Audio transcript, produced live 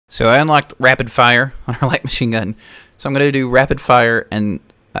So I unlocked rapid fire on our light machine gun. So I'm going to do rapid fire and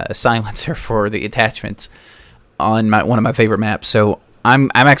silencer for the attachments on one of my favorite maps. So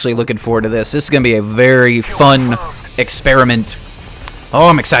I'm actually looking forward to this. This is going to be a very fun experiment. Oh,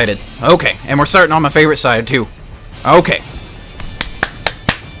 I'm excited. Okay, and we're starting on my favorite side too. Okay.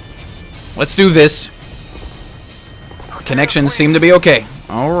 Let's do this. Connections seem to be okay.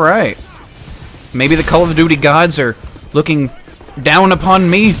 Alright. Maybe the Call of Duty gods are looking down upon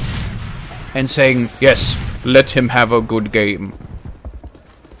me and saying, yes, let him have a good game.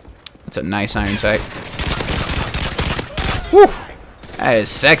 That's a nice iron sight. Woo! That is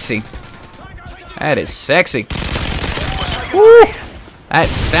sexy. That is sexy. Woo! That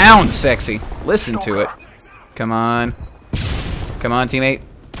sounds sexy. Listen to it. Come on. Come on, teammate.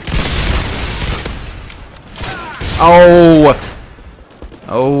 Oh!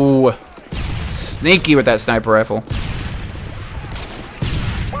 Oh. Sneaky with that sniper rifle.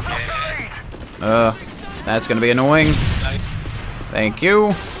 That's gonna be annoying. Thank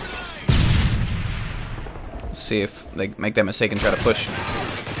you. Let's see if they make that mistake and try to push.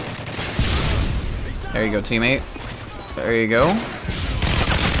 There you go, teammate. There you go.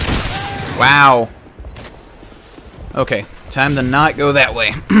 Wow. Okay, time to not go that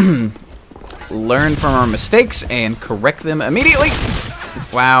way. Learn from our mistakes and correct them immediately.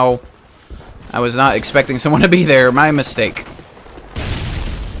 Wow. I was not expecting someone to be there. My mistake.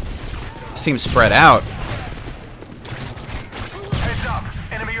 Seems spread out. Heads up.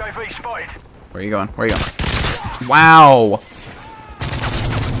 Enemy UAV spotted. Where are you going? Where are you going? Wow.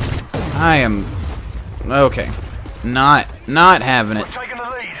 I am... Okay. Not having it. We're taking the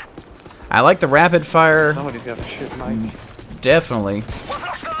lead. I like the rapid fire. Somebody's got a shit mic. Definitely. We've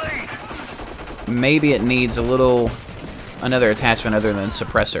lost the lead. Maybe it needs a little... another attachment other than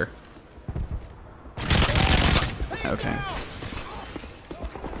suppressor. Okay.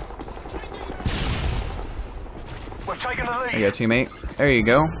 We've taken the lead. There you go, teammate. There you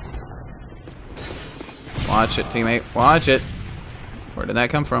go. Watch it, teammate. Watch it. Where did that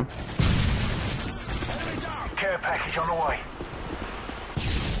come from? Care package on the way.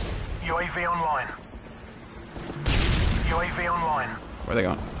 UAV online. UAV online. Where are they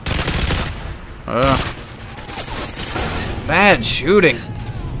going? Bad shooting.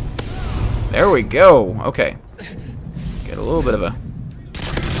 There we go. Okay. Get a little bit of a...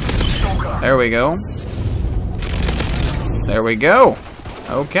 There we go. There we go.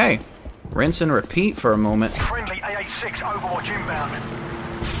 Okay. Rinse and repeat for a moment. Friendly AH-6 Overwatch inbound.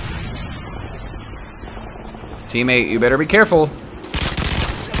 Teammate, you better be careful.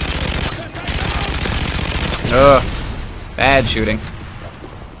 Bad shooting.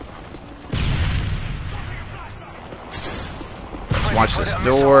 Let's watch this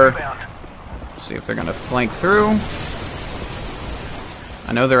door. See if they're gonna flank through.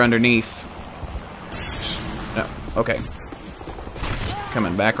 I know they're underneath. No, okay.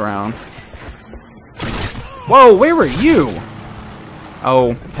 Coming back around. Whoa, where were you?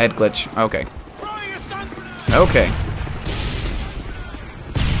 Oh, head glitch. Okay. Okay.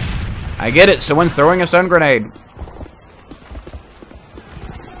 I get it. Someone's throwing a stun grenade.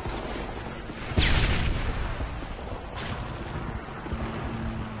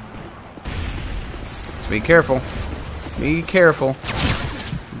 Just be careful. Be careful.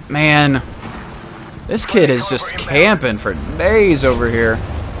 Man. This kid is just camping for days over here.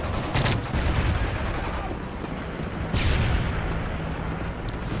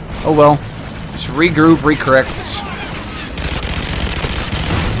 Oh well. Just regroup, recorrect.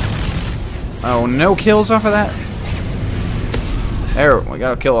 Oh, no kills off of that? There, we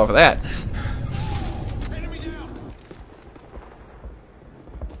got a kill off of that.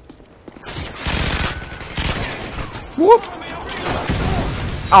 Whoop!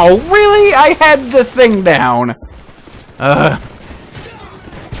 Oh, really? I had the thing down. I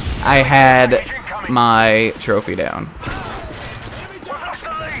had my trophy down.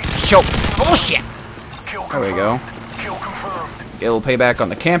 Yo, bullshit! There we go. Get a little payback on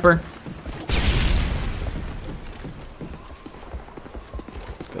the camper.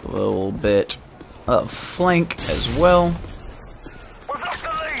 Get a little bit of flank as well.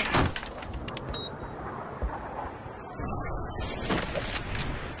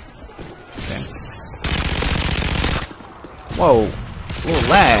 Okay. Whoa, little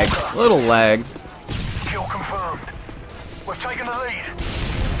lag, little lag. Kill confirmed. We're taking the lead.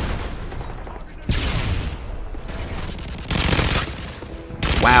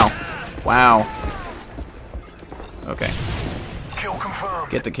 Wow. Wow. Okay. Kill confirmed.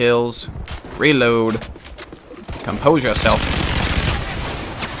 Get the kills. Reload. Compose yourself.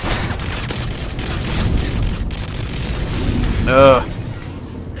 Ugh.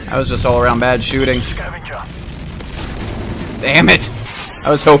 That was just all around bad shooting. Scavenger. Damn it! I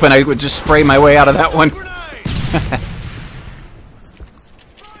was hoping I would just spray my way out of that one.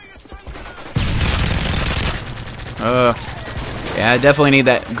 Yeah, I definitely need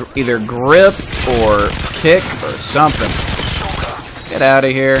that either grip or kick or something. Get out of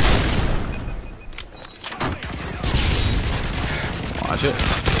here. Watch it.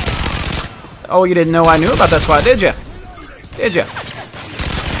 Oh, you didn't know I knew about that spot, did you? Did you?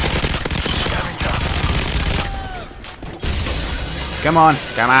 Come on,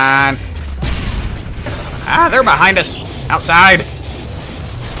 come on. Ah, they're behind us. Outside.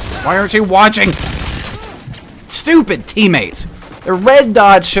 Why aren't you watching? Stupid teammates. The red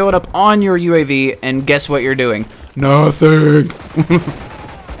dots showing up on your UAV, and guess what you're doing? Nothing.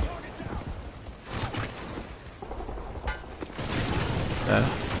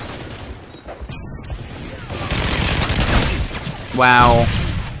 Wow.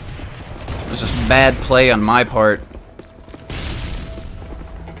 It was just bad play on my part.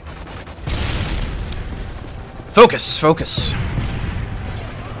 Focus, focus.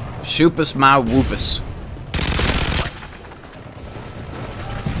 Shoopus my whoopus.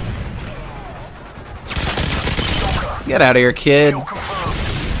 Get out of here, kid.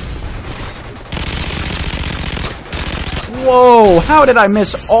 Whoa, how did I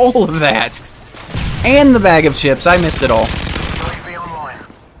miss all of that? And the bag of chips, I missed it all.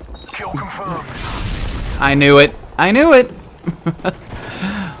 I knew it. I knew it.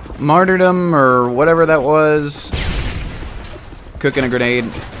 Martyrdom or whatever that was. Cooking a grenade.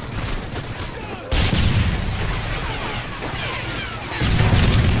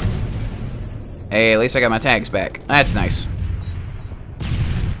 Hey, at least I got my tags back. That's nice.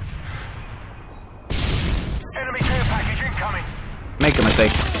 Enemy care package incoming. Make a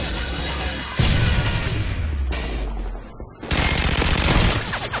mistake.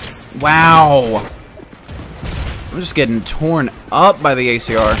 Wow. I'm just getting torn up by the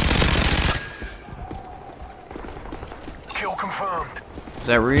ACR. Kill confirmed. Is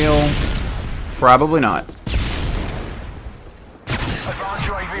that real? Probably not. Advanced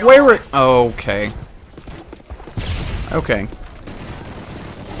UAV Where were... Okay. Okay.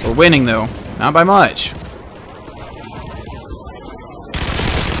 We're winning, though. Not by much.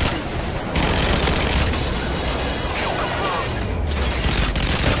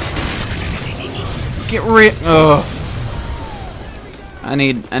 Get rid... Ugh. I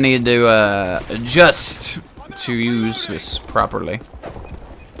need to, adjust to use this properly.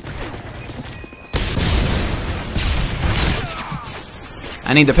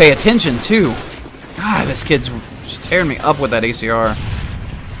 I need to pay attention, too. God, this kid's just tearing me up with that ACR.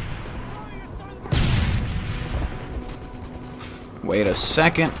 Wait a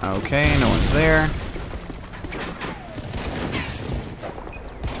second. Okay, no one's there.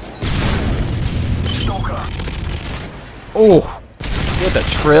 Oh, get the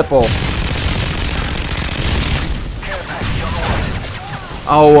triple.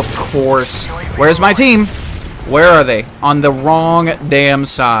 Oh, of course. Where's my team? Where are they? On the wrong damn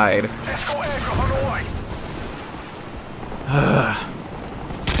side.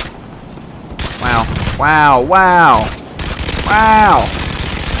 Wow. Wow. Wow. Wow.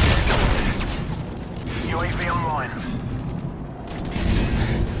 UAV online.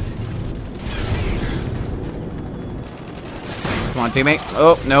 Come on, teammate.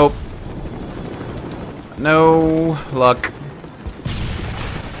 Oh, nope. No luck.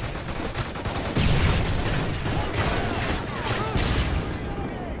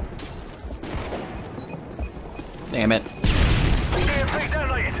 Damn it.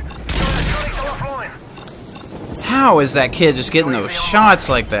 How is that kid just getting those shots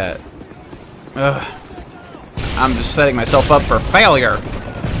like that? Ugh. I'm just setting myself up for failure.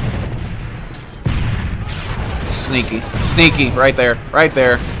 Sneaky. Sneaky. Right there. Right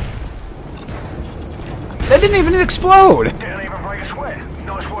there. That didn't even explode! Didn't even break a sweat.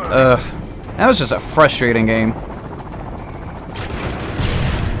 Nice work. That was just a frustrating game.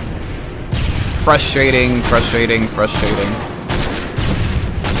 Frustrating, frustrating, frustrating.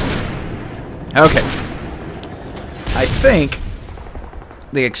 Okay. I think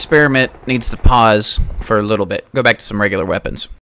the experiment needs to pause for a little bit. Go back to some regular weapons.